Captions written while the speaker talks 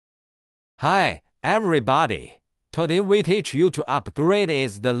Hi, everybody. Today we teach you to upgrade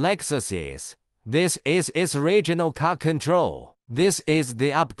is the Lexus. This is its original car control. This is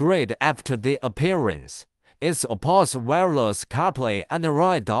the upgrade after the appearance. It supports wireless CarPlay and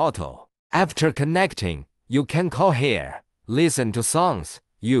Android Auto. After connecting, you can call here, listen to songs,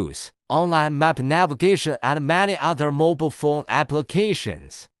 use online map navigation and many other mobile phone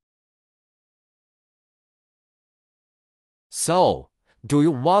applications. So, do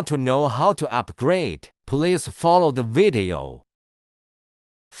you want to know how to upgrade? Please follow the video.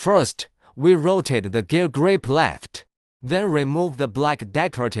 First, we rotate the gear grip left. Then remove the black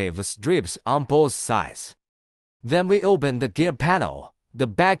decorative strips on both sides. Then we open the gear panel. The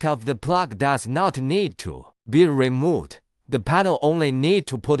back of the plug does not need to be removed. The panel only need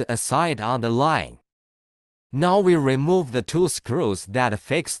to put aside on the line. Now we remove the two screws that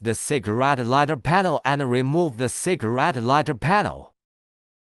fix the cigarette lighter panel and remove the cigarette lighter panel.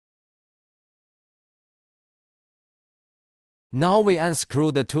 Now we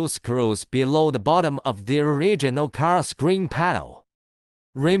unscrew the two screws below the bottom of the original car screen panel.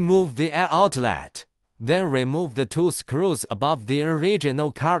 Remove the air outlet. Then remove the two screws above the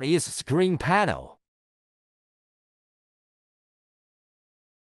original car's screen panel.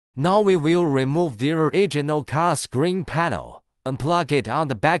 Now we will remove the original car screen panel. Unplug it on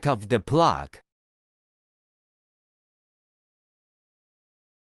the back of the plug.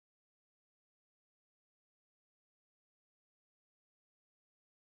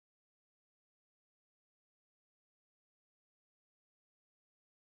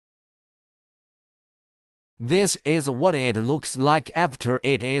 This is what it looks like after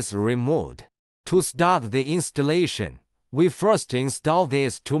it is removed. To start the installation, we first install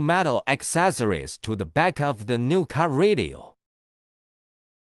these two metal accessories to the back of the new car radio.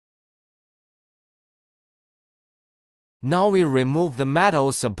 Now we remove the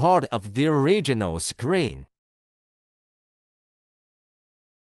metal support of the original screen.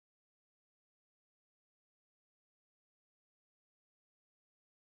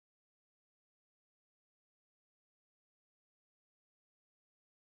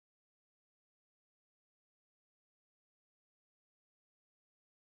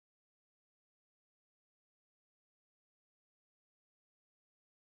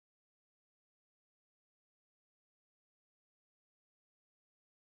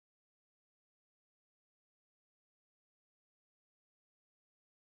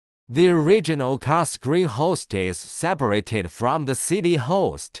 The original car screen host is separated from the CD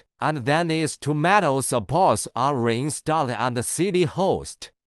host, and then its two metal supports are reinstalled on the CD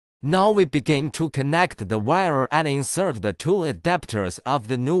host. Now we begin to connect the wire and insert the two adapters of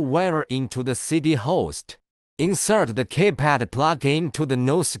the new wire into the CD host. Insert the keypad plug into the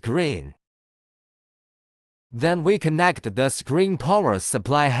new screen. Then we connect the screen power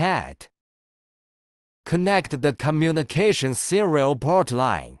supply head. Connect the communication serial port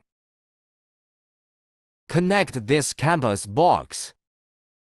line. Connect this canvas box.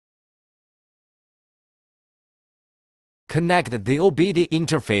 Connect the OBD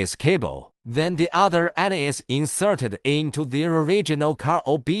interface cable. Then the other end is inserted into the original car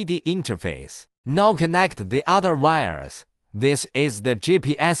OBD interface. Now connect the other wires. This is the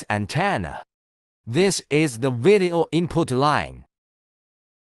GPS antenna. This is the video input line.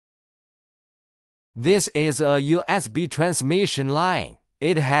 This is a USB transmission line.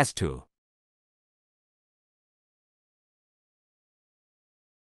 It has two.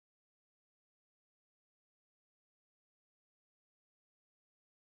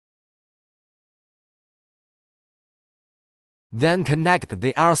 Then connect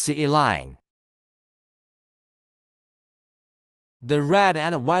the RCA line. The red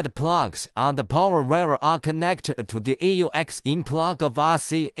and white plugs on the power wire are connected to the AUX-in plug of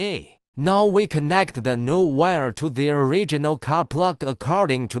RCA. Now we connect the new wire to the original car plug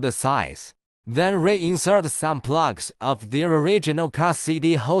according to the size. Then reinsert some plugs of the original car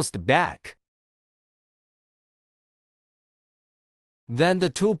CD host back. Then the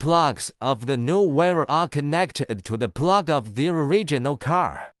two plugs of the new wire are connected to the plug of the original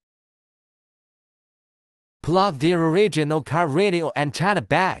car. Plug the original car radio antenna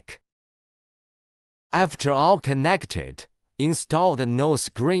back. After all connected, install the new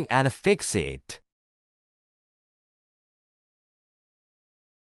screen and fix it.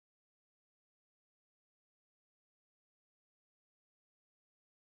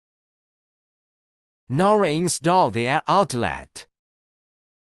 Now reinstall the air outlet.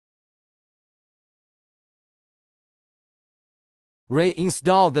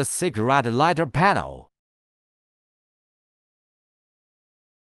 Reinstall the cigarette lighter panel.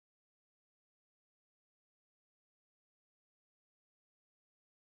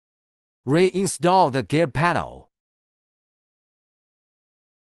 Reinstall the gear panel.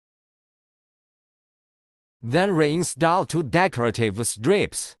 Then reinstall 2 decorative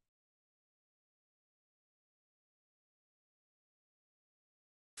strips.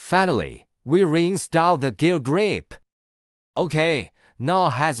 Finally, we reinstall the gear grip. OK, now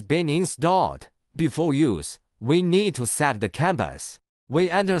has been installed. Before use, we need to set the canvas. We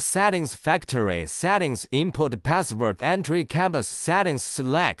enter Settings, Factory Settings, Input Password Entry, Canvas Settings,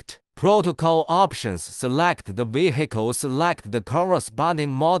 select Protocol Options, select the vehicle, select the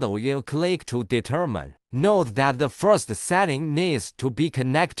corresponding model you click to determine. Note that the first setting needs to be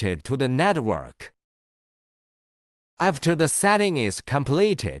connected to the network. After the setting is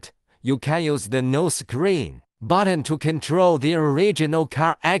completed, you can use the No Screen button to control the original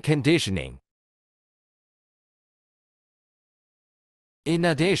car air conditioning. In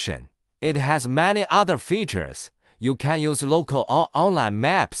addition, it has many other features. You can use local or online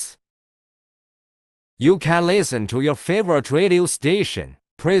maps. You can listen to your favorite radio station,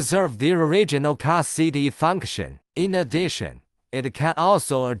 preserve the original car CD function. In addition, it can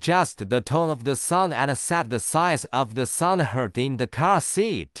also adjust the tone of the sound and set the size of the sound heard in the car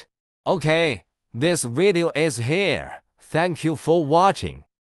seat. Okay, this video is here. Thank you for watching.